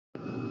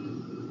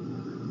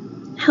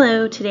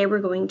Hello, today we're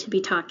going to be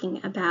talking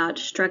about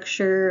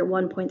structure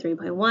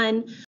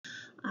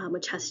 1.3.1,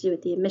 which has to do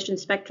with the emission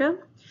spectra.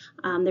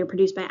 They're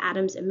produced by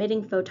atoms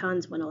emitting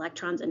photons when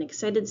electrons in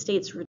excited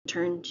states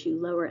return to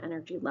lower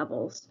energy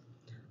levels.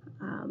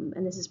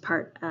 And this is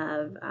part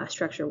of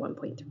structure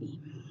 1.3.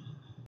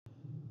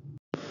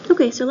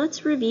 Okay, so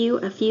let's review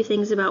a few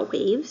things about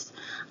waves,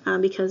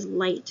 because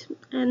light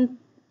and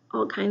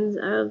all kinds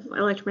of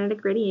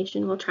electromagnetic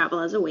radiation will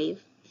travel as a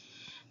wave.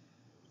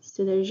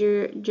 So there's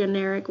your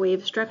generic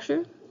wave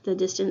structure. The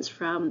distance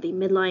from the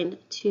midline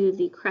to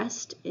the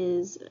crest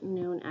is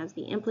known as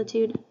the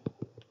amplitude.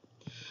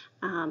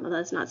 Although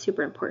that's not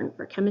super important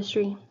for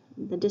chemistry.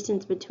 The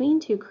distance between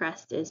two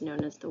crests is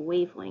known as the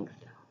wavelength.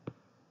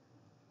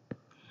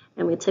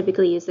 And we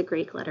typically use the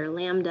Greek letter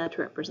lambda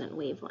to represent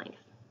wavelength.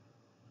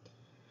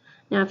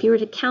 Now, if you were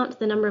to count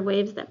the number of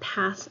waves that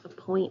pass a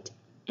point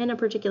in a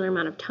particular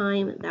amount of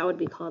time, that would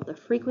be called the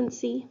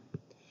frequency.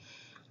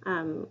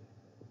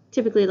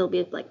 Typically, it'll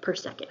be like per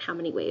second, how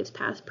many waves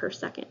pass per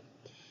second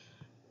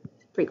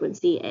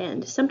frequency.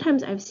 And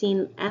sometimes I've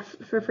seen F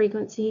for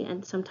frequency,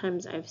 and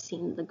sometimes I've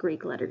seen the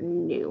Greek letter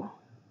nu,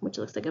 which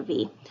looks like a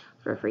V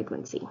for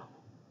frequency.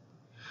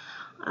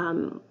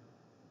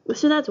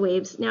 So that's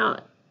waves. Now,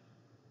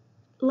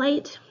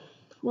 light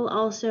will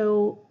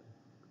also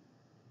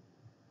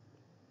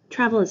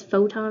travel as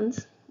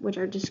photons, which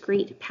are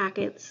discrete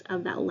packets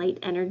of that light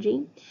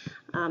energy.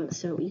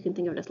 So you can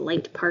think of it as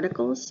light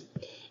particles.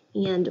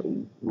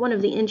 And one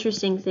of the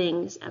interesting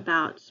things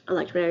about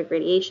electromagnetic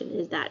radiation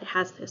is that it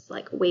has this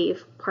like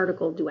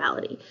wave-particle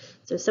duality.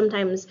 So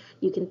sometimes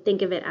you can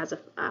think of it as a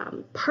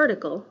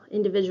particle,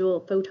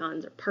 individual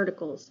photons or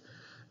particles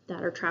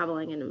that are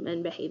traveling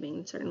and behaving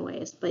in certain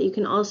ways. But you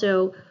can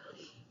also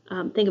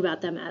think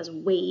about them as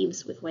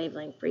waves with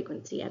wavelength,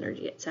 frequency,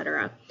 energy,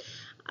 etc.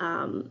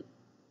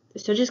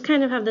 So just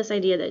kind of have this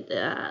idea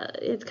that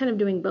it's kind of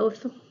doing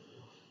both.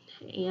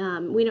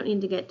 We don't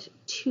need to get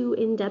too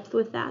in-depth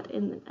with that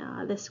in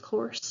this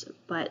course,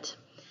 but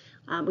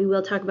we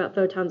will talk about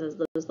photons as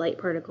those light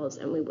particles,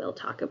 and we will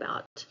talk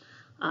about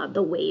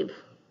the wave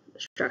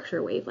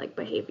structure, wave-like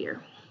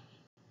behavior.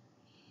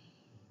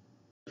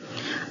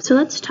 So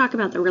let's talk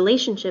about the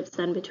relationships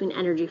then between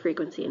energy,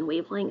 frequency, and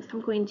wavelength.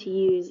 I'm going to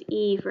use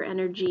E for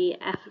energy,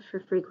 F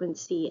for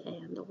frequency,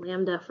 and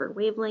lambda for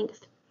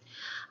wavelength.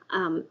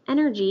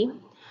 Energy.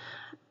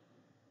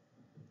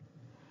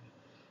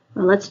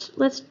 Well, let's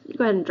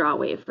go ahead and draw a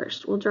wave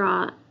first. We'll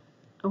draw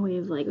a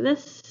wave like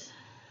this,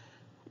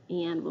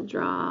 and we'll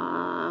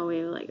draw a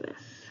wave like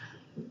this.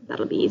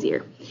 That'll be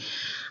easier.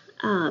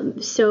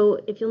 So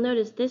if you'll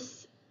notice,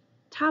 this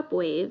top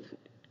wave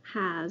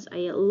has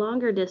a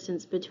longer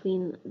distance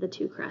between the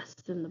two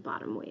crests than the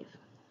bottom wave.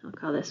 I'll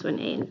call this one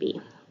A and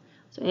B.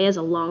 So A has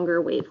a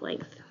longer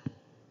wavelength.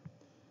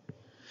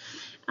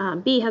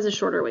 B has a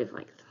shorter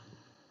wavelength.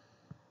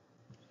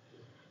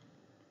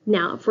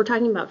 Now, if we're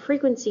talking about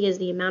frequency as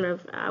the amount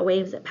of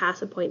waves that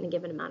pass a point in a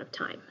given amount of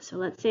time. So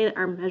let's say that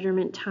our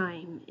measurement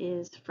time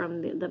is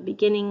from the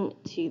beginning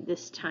to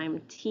this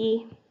time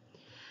t.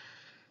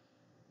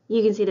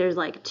 You can see there's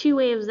like 2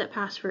 waves that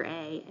pass for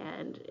A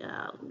and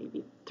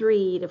maybe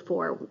 3 to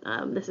 4.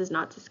 This is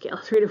not to scale,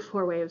 3 to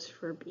 4 waves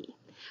for B.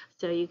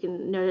 So you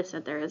can notice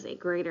that there is a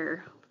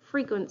greater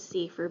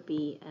frequency for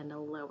B and a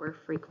lower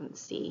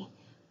frequency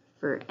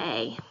for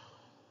A.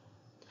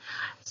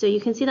 So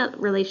you can see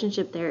that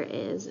relationship there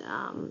is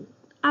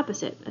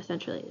opposite,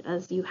 essentially.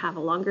 As you have a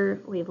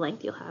longer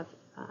wavelength, you'll have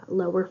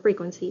lower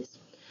frequencies.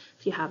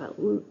 If you have a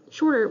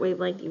shorter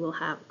wavelength, you will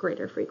have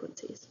greater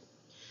frequencies.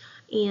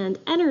 And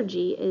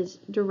energy is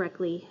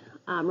directly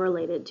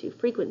related to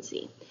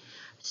frequency.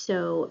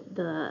 So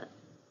the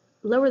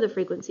lower the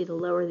frequency, the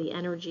lower the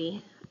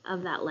energy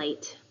of that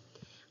light.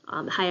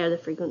 The higher the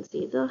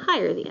frequency, the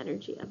higher the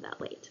energy of that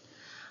light.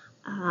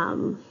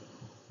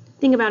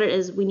 Think about it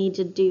as we need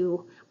to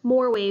do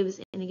more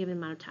waves in a given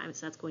amount of time,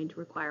 so that's going to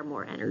require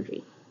more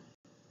energy.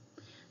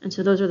 And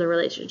so those are the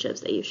relationships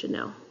that you should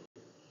know.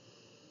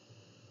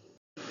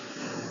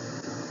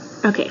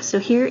 Okay, so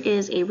here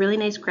is a really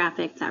nice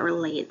graphic that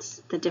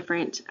relates the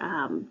different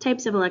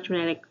types of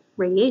electromagnetic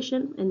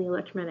radiation in the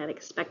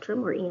electromagnetic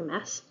spectrum, or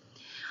EMS,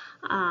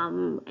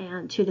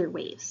 and to their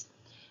waves.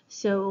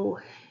 So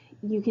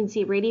you can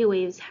see radio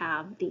waves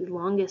have the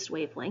longest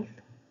wavelength,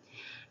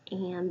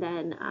 and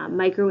then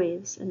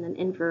microwaves, and then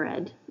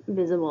infrared,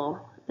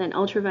 visible, then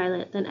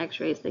ultraviolet, then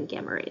X-rays, then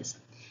gamma rays.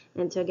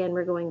 And so again,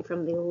 we're going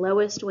from the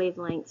lowest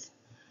wavelength,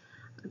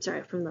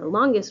 from the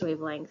longest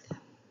wavelength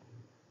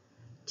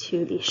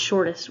to the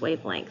shortest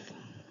wavelength.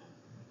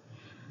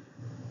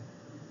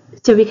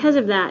 So because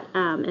of that,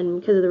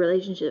 and because of the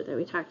relationship that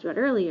we talked about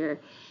earlier,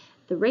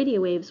 the radio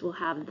waves will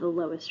have the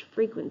lowest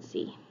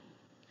frequency.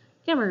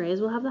 Gamma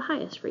rays will have the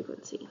highest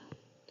frequency,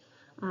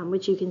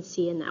 which you can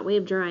see in that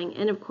wave drawing.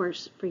 And of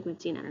course,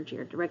 frequency and energy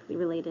are directly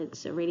related.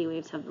 So radio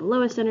waves have the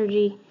lowest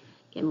energy,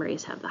 gamma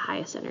rays have the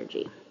highest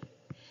energy.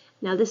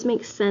 Now this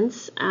makes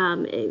sense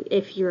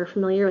if you're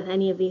familiar with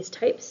any of these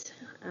types.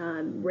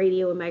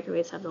 Radio and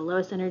microwaves have the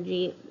lowest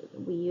energy.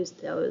 We use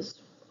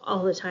those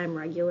all the time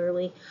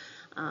regularly.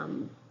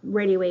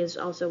 Radio waves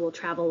also will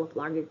travel with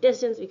longer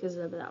distance because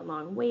of that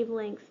long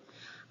wavelength,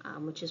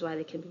 which is why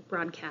they can be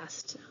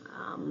broadcast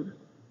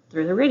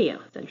through the radio,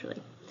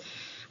 essentially.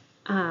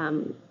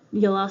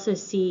 You'll also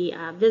see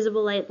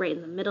visible light right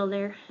in the middle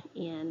there,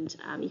 and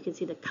you can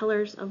see the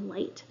colors of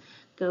light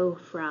go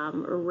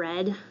from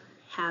red,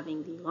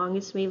 having the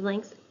longest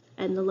wavelength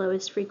and the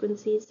lowest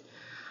frequencies,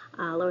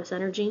 lowest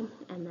energy,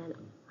 and then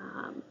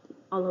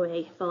all the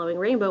way following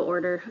rainbow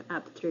order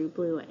up through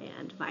blue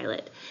and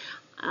violet,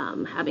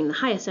 having the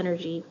highest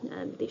energy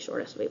and the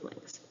shortest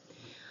wavelengths.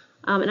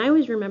 And I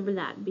always remember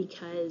that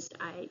because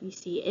you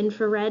see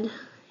infrared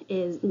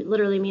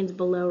literally means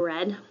below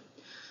red.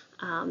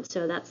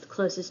 So that's the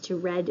closest to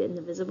red in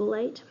the visible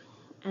light.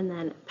 And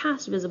then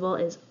past visible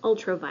is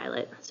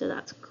ultraviolet, so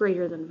that's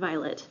greater than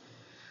violet.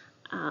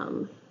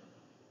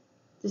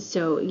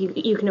 So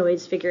you can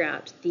always figure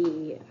out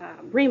the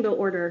rainbow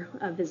order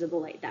of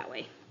visible light that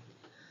way.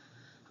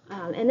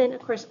 And then,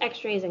 of course,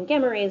 X-rays and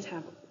gamma rays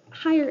have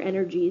higher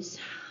energies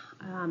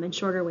and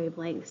shorter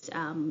wavelengths.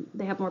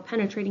 They have more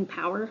penetrating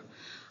power.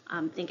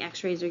 Think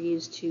X-rays are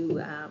used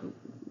to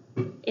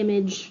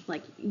image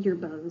like your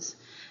bones,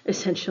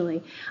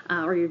 essentially,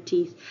 or your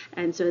teeth,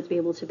 and so it's be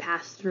able to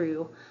pass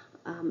through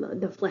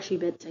the fleshy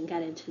bits and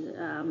get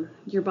into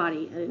your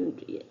body,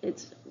 and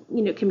it's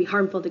can be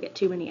harmful to get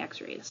too many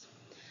X-rays.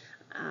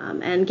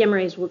 And gamma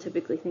rays we'll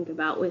typically think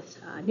about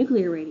with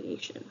nuclear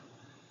radiation,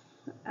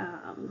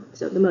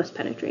 so the most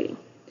penetrating.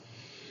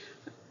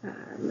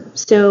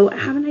 So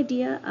have an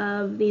idea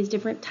of these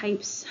different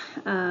types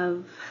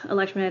of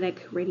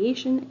electromagnetic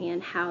radiation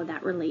and how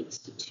that relates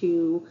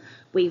to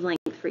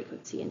wavelength,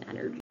 frequency, and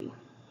energy.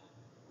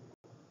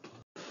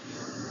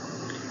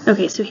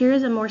 Okay, so here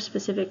is a more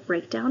specific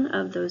breakdown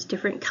of those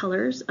different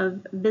colors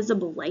of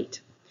visible light.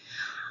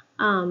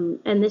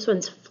 And this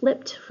one's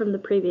flipped from the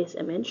previous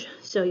image.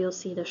 So you'll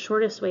see the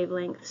shortest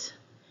wavelengths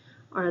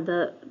are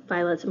the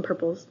violets and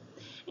purples,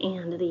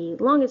 and the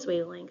longest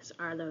wavelengths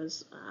are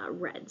those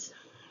reds.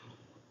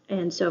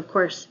 And so, of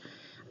course,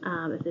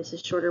 if this is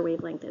shorter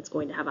wavelength, it's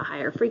going to have a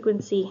higher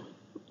frequency,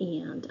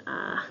 and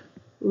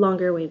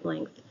longer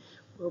wavelength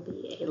will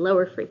be a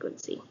lower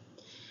frequency.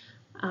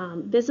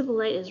 Visible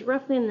light is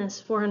roughly in this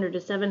 400 to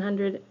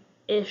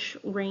 700-ish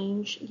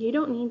range. You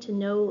don't need to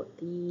know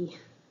the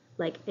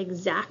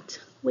exact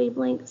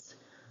wavelengths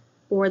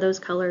for those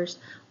colors,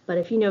 but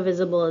if you know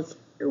visible is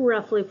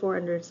roughly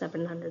 400 to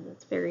 700,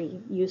 that's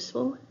very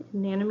useful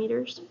in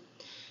nanometers.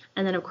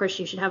 And then, of course,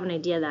 you should have an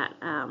idea that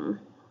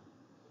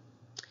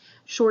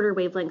shorter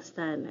wavelengths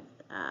than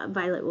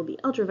violet will be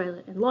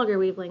ultraviolet, and longer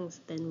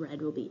wavelengths than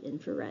red will be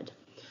infrared.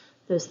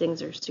 Those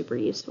things are super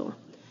useful.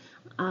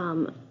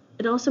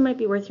 It also might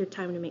be worth your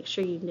time to make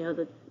sure you know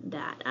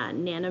that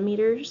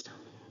nanometers,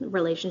 the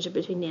relationship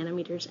between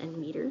nanometers and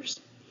meters.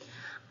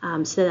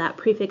 So that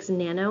prefix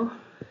nano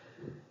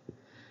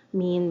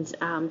means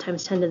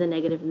times 10 to the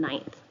negative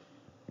 9th.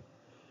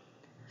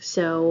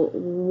 So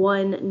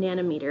 1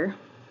 nanometer,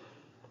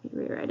 let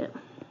me rewrite it,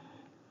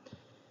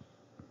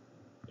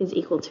 is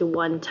equal to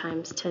 1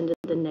 times 10 to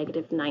the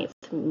negative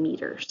 9th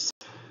meters.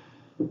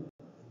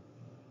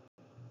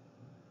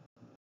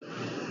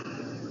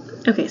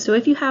 Okay, so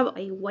if you have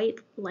a white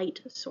light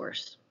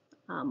source,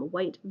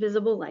 white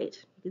visible light,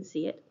 you can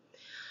see it,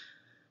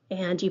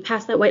 and you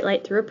pass that white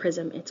light through a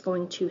prism, it's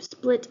going to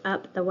split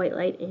up the white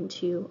light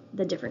into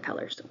the different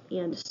colors.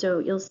 And so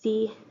you'll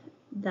see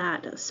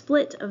that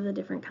split of the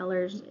different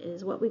colors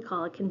is what we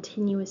call a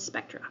continuous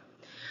spectra.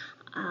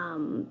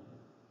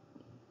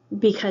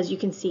 Because you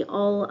can see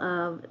all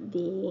of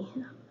the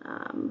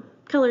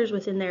colors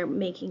within there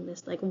making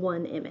this like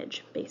one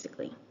image,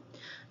 basically.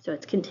 So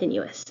it's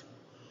continuous.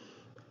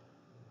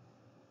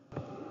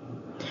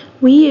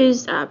 We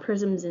use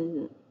prisms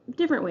in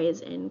different ways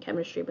in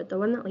chemistry, but the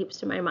one that leaps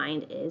to my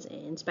mind is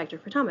in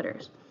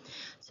spectrophotometers.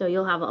 So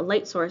you'll have a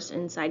light source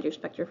inside your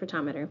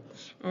spectrophotometer,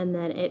 and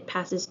then it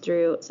passes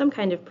through some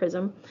kind of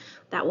prism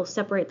that will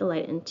separate the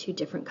light into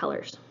different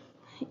colors.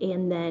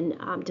 And then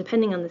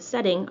depending on the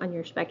setting on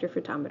your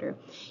spectrophotometer,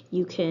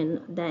 you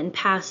can then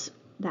pass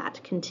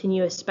that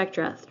continuous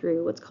spectra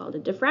through what's called a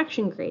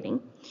diffraction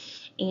grating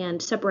and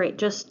separate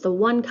just the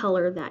one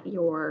color that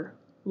you're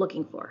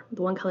looking for,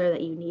 the one color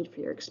that you need for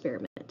your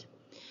experiment.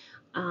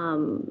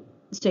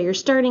 So you're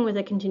starting with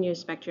a continuous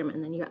spectrum,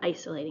 and then you're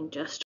isolating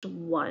just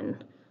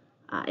one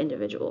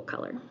individual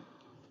color.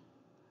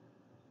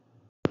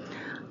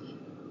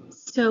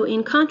 So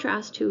in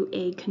contrast to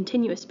a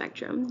continuous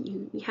spectrum,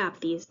 you have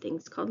these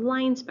things called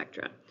line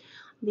spectra.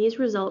 These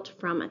result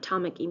from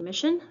atomic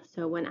emission.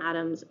 So when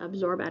atoms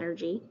absorb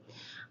energy,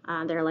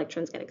 their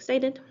electrons get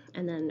excited,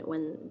 and then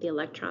when the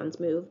electrons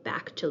move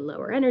back to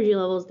lower energy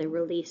levels, they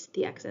release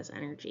the excess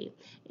energy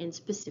in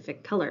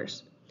specific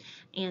colors.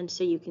 And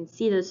so you can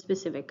see those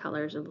specific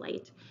colors of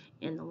light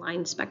in the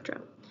line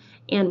spectra.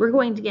 And we're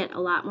going to get a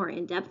lot more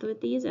in depth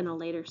with these in a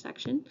later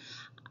section,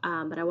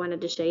 but I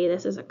wanted to show you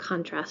this as a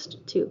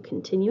contrast to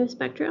continuous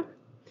spectra.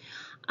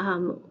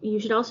 You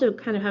should also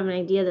kind of have an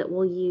idea that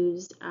we'll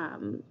use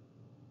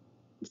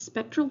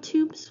spectral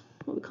tubes,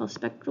 what we call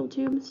spectral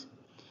tubes.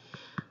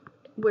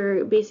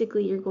 where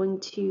basically you're going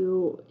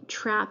to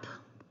trap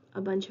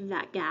a bunch of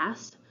that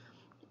gas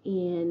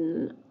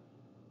in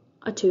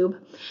a tube,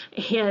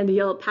 and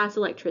you'll pass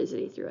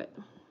electricity through it.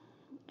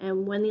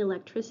 And when the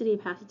electricity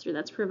passes through,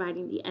 that's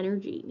providing the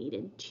energy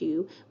needed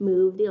to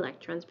move the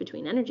electrons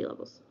between energy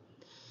levels.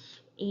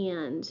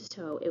 And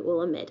so it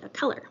will emit a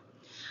color.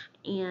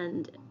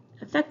 And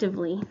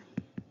effectively,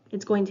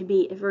 it's going to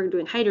be, if we're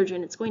doing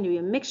hydrogen, it's going to be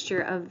a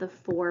mixture of the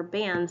 4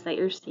 bands that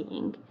you're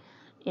seeing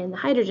in the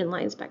hydrogen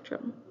line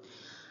spectrum.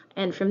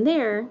 And from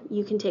there,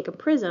 you can take a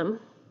prism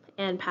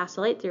and pass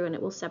the light through, and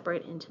it will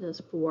separate into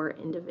those 4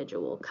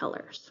 individual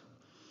colors.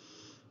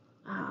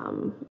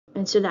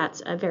 And so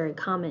that's a very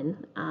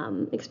common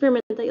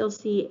experiment that you'll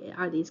see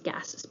are these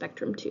gas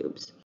spectrum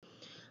tubes.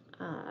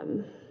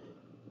 And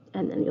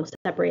then you'll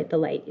separate the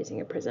light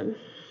using a prism.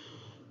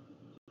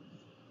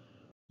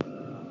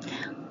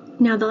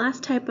 Now, the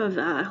last type of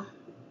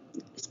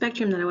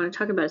spectrum that I want to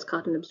talk about is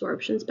called an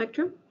absorption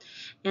spectrum.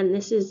 And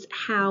this is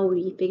how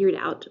we figured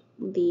out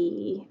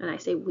and I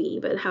say we,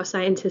 but how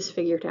scientists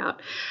figured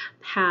out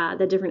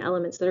the different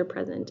elements that are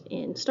present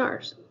in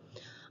stars.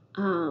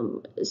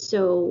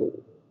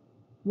 So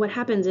what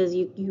happens is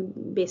you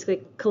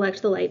basically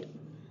collect the light,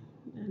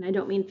 and I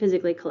don't mean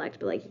physically collect,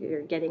 but like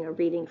you're getting a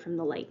reading from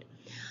the light.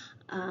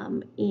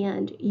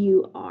 And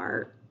you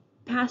are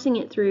passing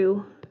it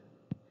through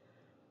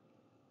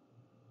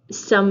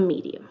some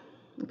medium,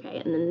 okay?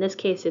 And in this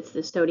case, it's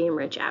the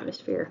sodium-rich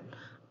atmosphere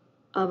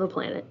of a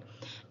planet.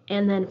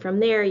 And then from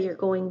there, you're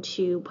going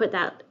to put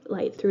that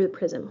light through the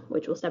prism,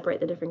 which will separate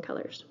the different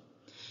colors.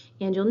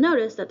 And you'll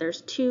notice that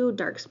there's 2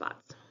 dark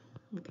spots,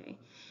 okay?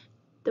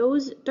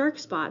 Those dark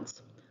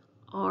spots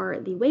are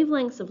the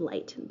wavelengths of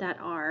light that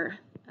are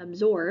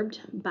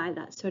absorbed by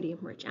that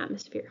sodium-rich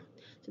atmosphere.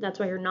 So that's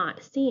why you're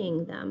not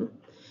seeing them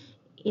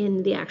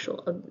in the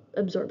actual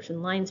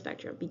absorption line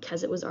spectrum,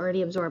 because it was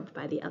already absorbed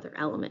by the other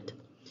element.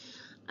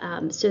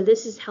 So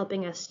this is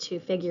helping us to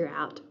figure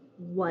out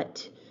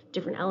what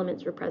different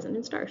elements were present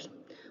in stars,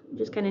 which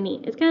is kind of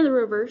neat. It's kind of the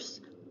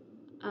reverse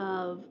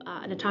of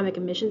an atomic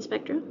emission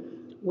spectra,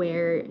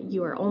 where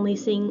you are only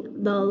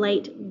seeing the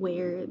light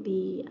where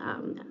the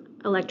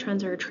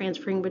electrons are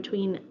transferring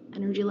between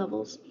energy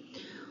levels.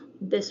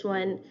 This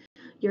one,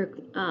 you're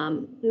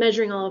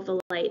measuring all of the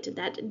light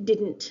that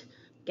didn't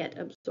get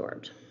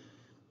absorbed.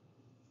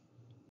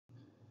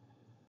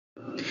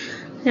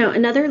 Now,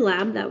 another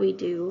lab that we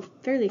do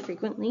fairly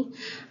frequently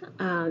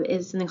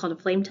is something called a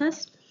flame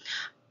test.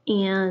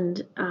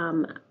 And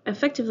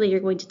effectively, you're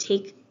going to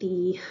take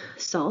the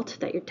salt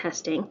that you're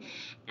testing,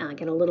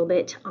 get a little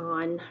bit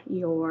on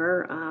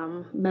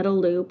your metal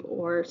loop,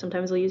 or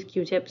sometimes we'll use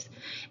Q-tips,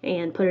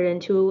 and put it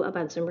into a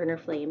Bunsen burner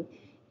flame,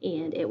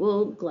 and it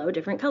will glow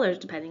different colors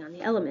depending on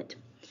the element.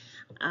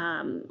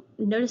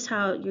 Notice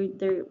how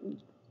they're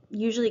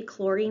usually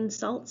chlorine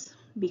salts,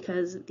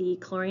 because the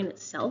chlorine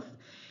itself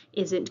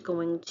isn't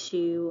going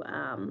to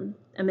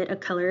emit a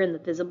color in the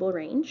visible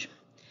range,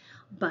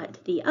 but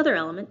the other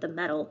element, the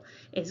metal,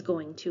 is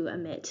going to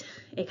emit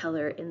a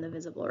color in the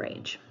visible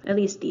range, at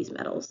least these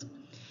metals.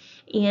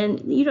 And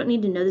you don't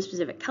need to know the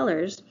specific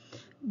colors,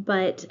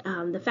 but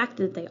the fact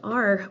that they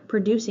are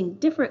producing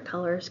different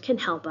colors can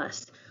help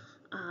us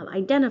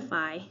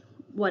identify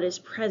what is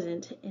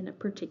present in a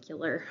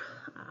particular,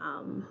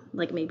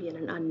 like maybe in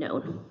an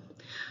unknown.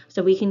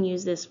 So we can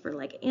use this for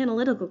like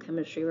analytical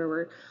chemistry, where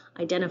we're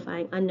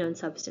identifying unknown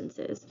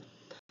substances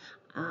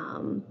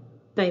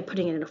by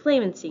putting it in a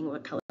flame and seeing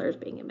what color is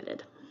being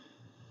emitted.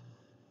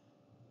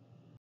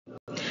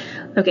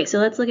 Okay, so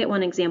let's look at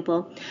one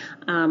example.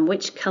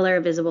 Which color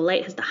of visible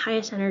light has the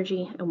highest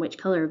energy, and which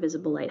color of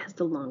visible light has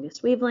the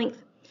longest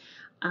wavelength?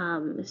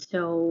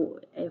 So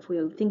if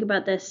we think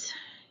about this,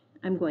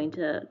 I'm going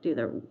to do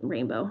the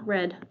rainbow: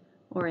 red,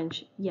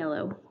 orange,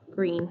 yellow,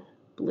 green,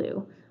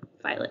 blue,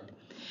 violet.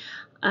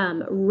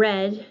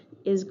 Red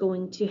is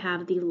going to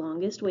have the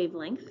longest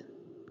wavelength,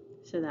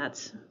 so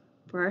that's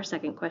for our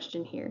second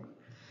question here.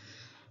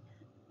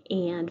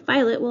 And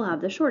violet will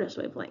have the shortest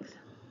wavelength.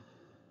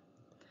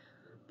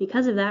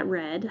 Because of that,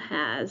 red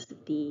has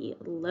the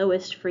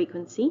lowest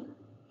frequency,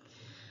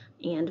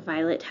 and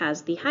violet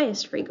has the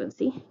highest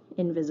frequency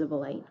in visible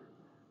light.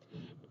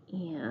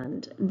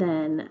 And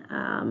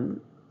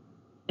then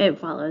it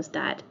follows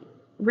that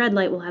red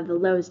light will have the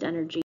lowest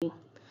energy,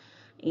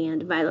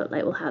 and violet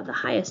light will have the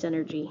highest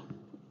energy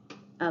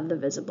of the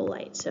visible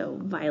light. So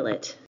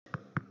violet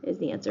is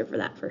the answer for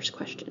that first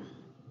question.